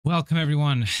Welcome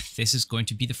everyone. This is going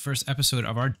to be the first episode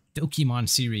of our Dokimon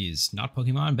series. Not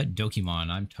Pokemon, but Dokimon.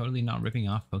 I'm totally not ripping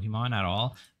off Pokemon at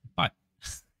all, but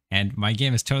and my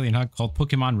game is totally not called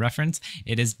Pokemon Reference.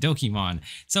 It is Dokimon.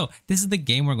 So this is the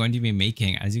game we're going to be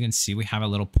making. As you can see, we have a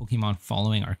little Pokemon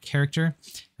following our character.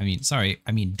 I mean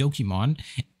Dokimon.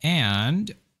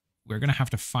 And we're going to have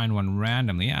to find one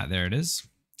randomly. Yeah, there it is.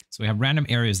 So we have random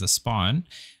areas that spawn.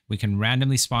 We can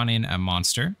randomly spawn in a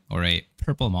monster, or a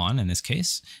Purplemon in this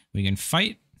case. We can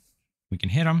fight, we can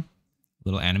hit them,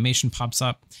 little animation pops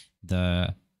up,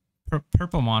 the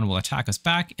Purplemon will attack us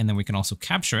back, and then we can also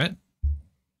capture it.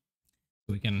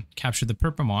 We can capture the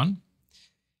Purplemon,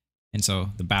 and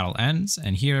so the battle ends,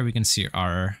 and here we can see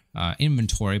our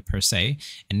inventory per se,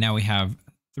 and now we have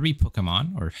 3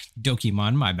 Pokemon, or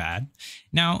Dokimon, my bad.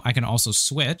 Now I can also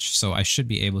switch, so I should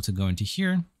be able to go into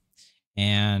here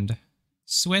and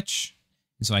switch.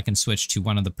 So I can switch to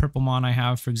one of the Purplemon I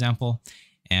have, for example.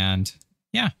 And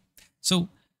yeah, so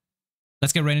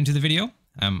let's get right into the video.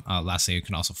 Lastly, you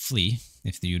can also flee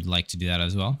if you'd like to do that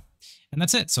as well. And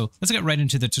that's it. So let's get right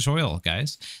into the tutorial,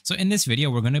 guys. So in this video,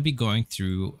 we're going to be going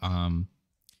through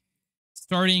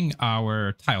starting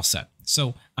our tile set.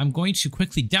 So I'm going to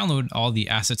quickly download all the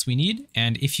assets we need.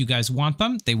 And if you guys want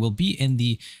them, they will be in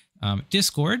the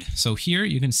Discord. So here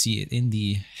you can see it in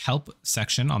the help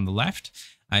section on the left.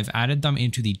 I've added them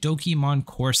into the Dokimon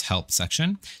course help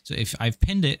section. So if I've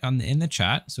pinned it in the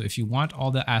chat, so if you want all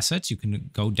the assets, you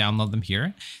can go download them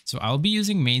here. So I'll be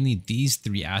using mainly these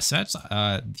 3 assets.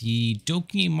 The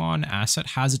Dokimon asset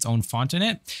has its own font in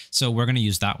it, so we're going to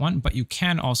use that one, but you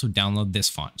can also download this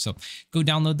font. So go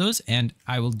download those and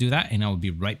I will do that and I will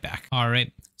be right back. All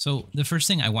right. So the first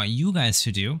thing I want you guys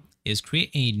to do is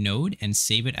create a node and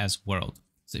save it as world.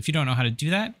 So if you don't know how to do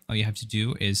that, all you have to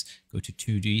do is go to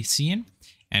 2D scene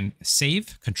and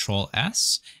save, Control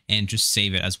S, and just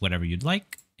save it as whatever you'd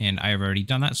like. And I have already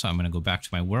done that, so I'm going to go back to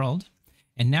my world.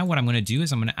 And now what I'm going to do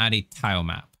is I'm going to add a tile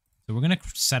map. So we're going to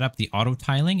set up the auto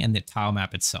tiling and the tile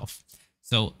map itself.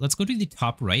 So let's go to the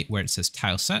top right where it says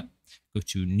TileSet, go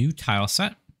to New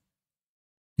TileSet.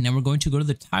 And then we're going to go to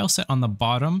the TileSet on the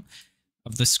bottom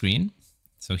of the screen.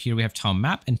 So here we have tile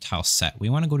map and tile set. We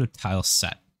want to go to tile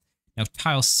set. Now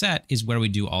tile set is where we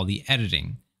do all the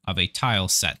editing of a tile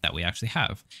set that we actually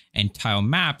have. And tile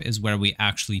map is where we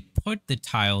actually put the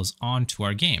tiles onto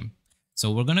our game.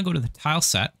 So we're going to go to the tile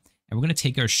set and we're going to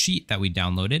take our sheet that we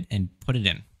downloaded and put it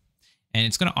in. And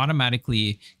it's going to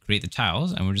automatically create the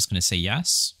tiles and we're just going to say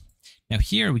yes. Now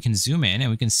here we can zoom in and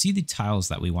we can see the tiles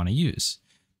that we want to use.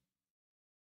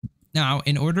 Now,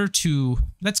 in order to,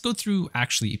 let's go through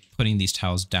actually putting these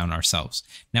tiles down ourselves.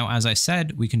 Now, as I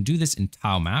said, we can do this in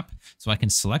tile map. So I can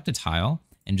select a tile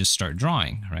and just start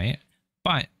drawing, right?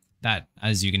 But that,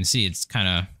 as you can see, it's kind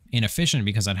of inefficient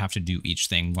because I'd have to do each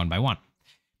thing one by one.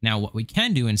 Now, what we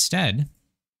can do instead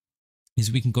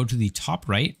is we can go to the top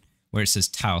right where it says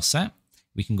tile set.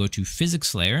 We can go to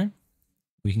physics layer.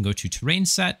 We can go to terrain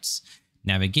sets,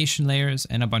 navigation layers,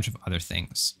 and a bunch of other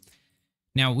things.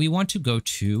 Now we want to go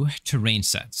to terrain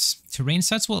sets. Terrain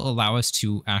sets will allow us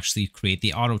to actually create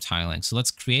the auto tiling. So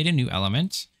let's create a new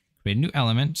element,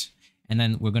 and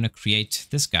then we're going to create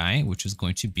this guy, which is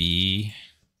going to be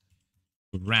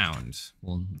ground.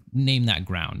 We'll name that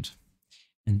ground.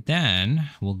 And then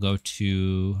we'll go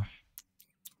to,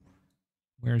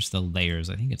 where's the layers?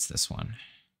 I think it's this one.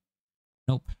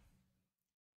 Nope.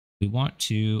 We want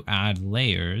to add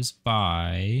layers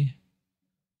by,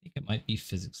 I think it might be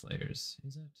physics layers,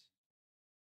 is it?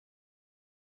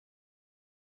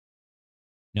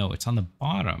 No, it's on the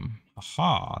bottom.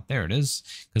 Aha, there it is,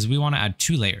 because we want to add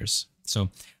 2 layers. So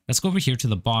let's go over here to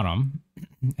the bottom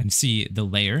and see the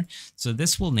layer. So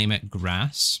this will name it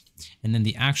grass, and then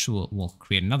the actual, we'll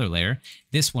create another layer.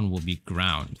 This one will be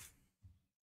ground,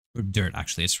 or dirt,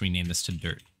 actually. Let's rename this to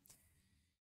dirt.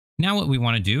 Now what we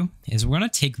want to do is we're going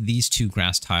to take these 2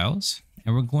 grass tiles,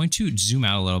 and we're going to zoom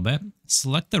out a little bit,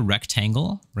 select the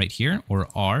rectangle right here, or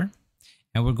R,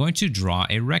 and we're going to draw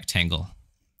a rectangle.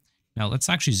 Now let's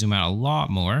actually zoom out a lot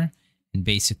more and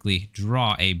basically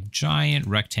draw a giant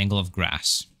rectangle of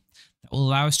grass. That will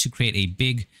allow us to create a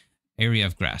big area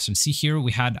of grass. And see here,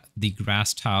 we had the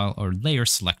grass tile or layer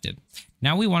selected.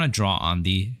 Now we want to draw on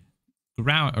the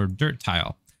ground or dirt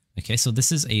tile. Okay, so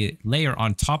this is a layer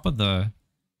on top of the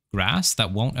grass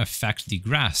that won't affect the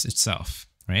grass itself.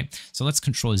 Right? So let's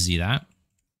Control Z that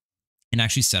and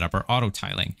actually set up our auto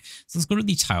tiling. So let's go to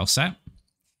the tile set,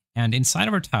 and inside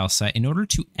of our tile set, in order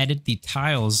to edit the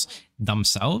tiles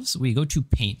themselves, we go to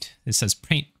paint. It says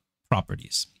paint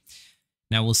properties.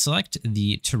 Now we'll select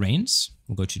the terrains.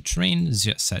 We'll go to terrain,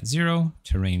 set 0,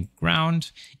 terrain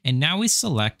ground, and now we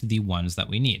select the ones that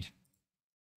we need.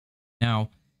 Now,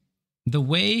 the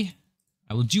way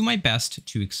I will do my best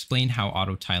to explain how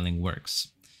auto tiling works,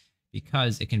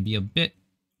 because it can be a bit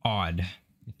odd,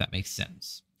 if that makes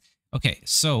sense. Okay,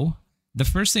 so the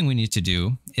first thing we need to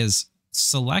do is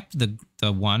select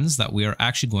the ones that we are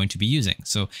actually going to be using.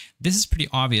 So this is pretty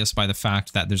obvious by the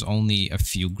fact that there's only a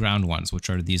few ground ones, which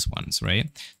are these ones, right?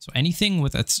 So anything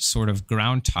with a sort of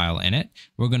ground tile in it,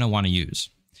 we're going to want to use.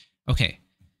 Okay,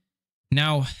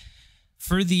 now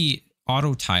for the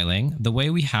auto tiling, the way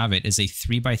we have it is a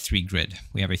 3x3 grid.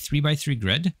 We have a 3x3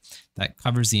 grid that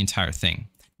covers the entire thing.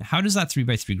 Now, how does that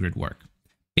 3x3 grid work?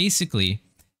 Basically,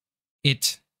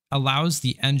 it allows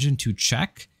the engine to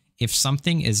check if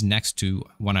something is next to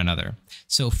one another.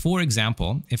 So for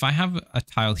example, if I have a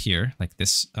tile here, like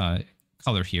this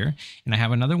color here, and I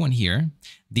have another one here,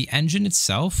 the engine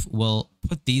itself will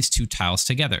put these two tiles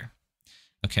together.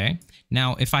 Okay,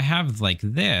 now if I have like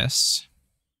this,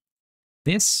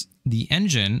 the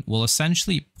engine will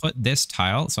essentially put this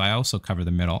tile, so I also cover the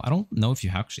middle. I don't know if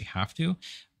you actually have to,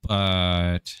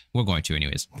 but we're going to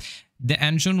anyways. The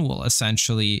engine will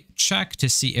essentially check to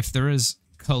see if there is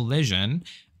collision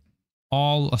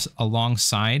all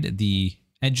alongside the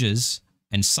edges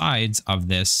and sides of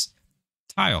this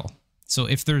tile. So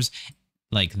if there's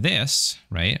like this,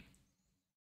 right,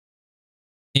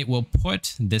 it will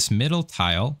put this middle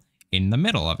tile in the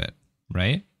middle of it,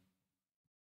 right?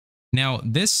 Now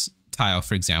this tile,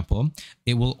 for example,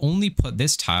 it will only put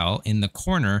this tile in the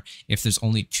corner if there's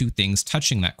only two things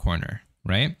touching that corner,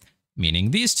 right?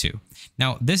 Meaning these two.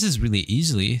 Now this is really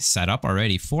easily set up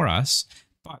already for us,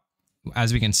 but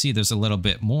as we can see, there's a little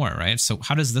bit more, right? So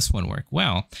how does this one work?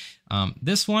 Well,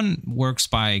 this one works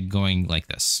by going like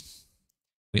this.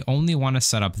 We only want to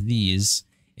set up these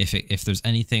if there's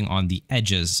anything on the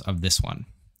edges of this one.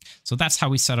 So that's how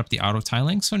we set up the auto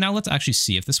tiling. So now let's actually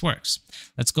see if this works.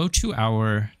 Let's go to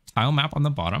our tile map on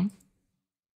the bottom.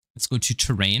 Let's go to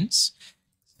terrains,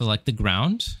 select the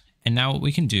ground. And now what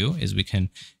we can do is we can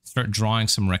start drawing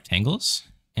some rectangles.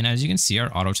 And as you can see,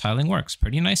 our auto tiling works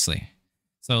pretty nicely.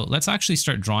 So let's actually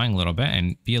start drawing a little bit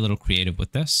and be a little creative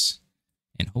with this.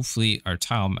 And hopefully our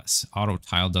auto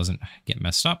tile doesn't get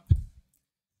messed up.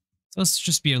 So let's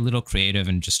just be a little creative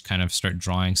and just kind of start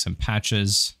drawing some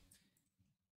patches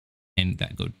and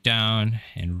that go down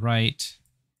and right,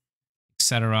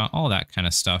 etc., all that kind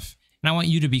of stuff. And I want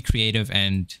you to be creative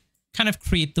and kind of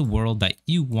create the world that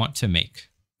you want to make.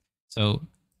 So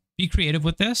be creative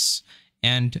with this,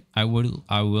 and I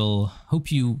will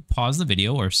hope you pause the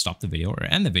video or stop the video or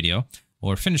end the video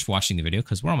or finish watching the video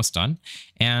because we're almost done,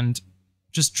 and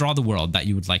just draw the world that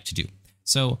you would like to do.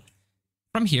 So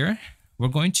from here, we're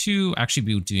going to actually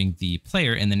be doing the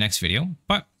player in the next video,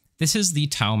 but this is the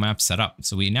tile map set up.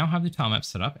 So we now have the tile map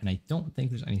set up, and I don't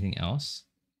think there's anything else.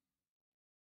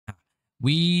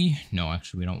 No,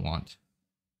 actually we don't want.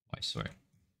 Oh, I swear,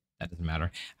 that doesn't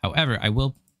matter. However, I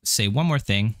will say one more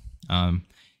thing.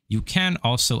 You can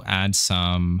also add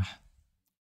some,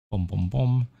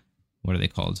 what are they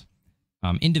called?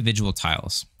 Individual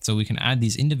tiles. So we can add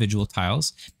these individual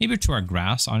tiles, maybe to our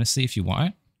grass, honestly, if you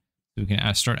want. So we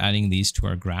can start adding these to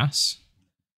our grass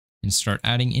and start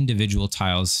adding individual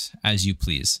tiles as you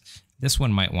please. This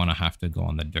one might want to have to go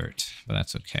on the dirt, but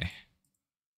that's okay.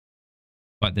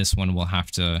 But this one will have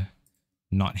to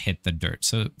not hit the dirt.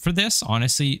 So for this,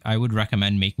 honestly, I would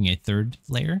recommend making a third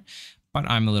layer, but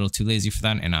I'm a little too lazy for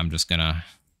that, and I'm just gonna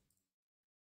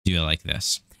do it like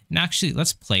this. And actually,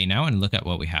 let's play now and look at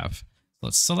what we have.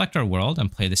 Let's select our world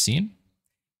and play the scene.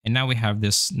 And now we have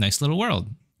this nice little world.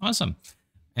 Awesome.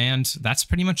 And that's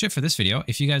pretty much it for this video.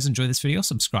 If you guys enjoyed this video,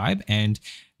 subscribe and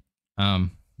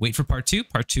wait for part 2.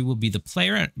 Part 2 will be the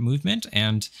player movement,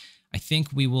 and I think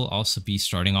we will also be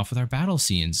starting off with our battle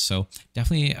scenes. So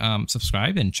definitely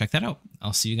subscribe and check that out.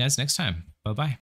 I'll see you guys next time. Bye-bye.